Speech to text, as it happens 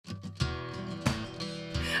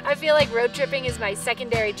I feel like road tripping is my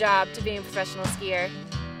secondary job to being a professional skier.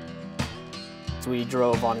 So we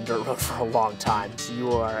drove on a dirt road for a long time. So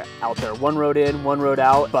you are out there one road in, one road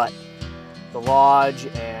out, but the lodge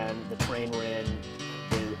and the terrain we're in,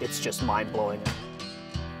 it's just mind-blowing.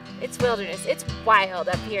 It's wilderness. It's wild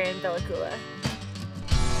up here in Bella Coola.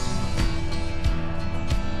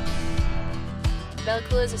 Bella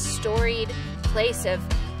Coola is a storied place of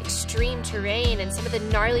extreme terrain and some of the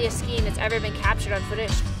gnarliest skiing that's ever been captured on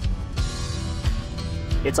footage.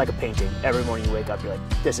 It's like a painting. Every morning you wake up, you're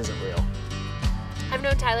like, this isn't real. I've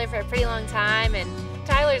known Tyler for a pretty long time, and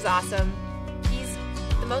Tyler's awesome. He's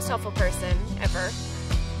the most helpful person ever.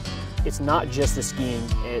 It's not just the skiing,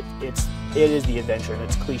 it is the adventure, and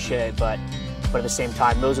it's cliche, but at the same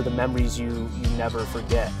time, those are the memories you never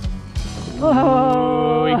forget.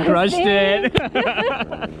 Oh, we crushed it!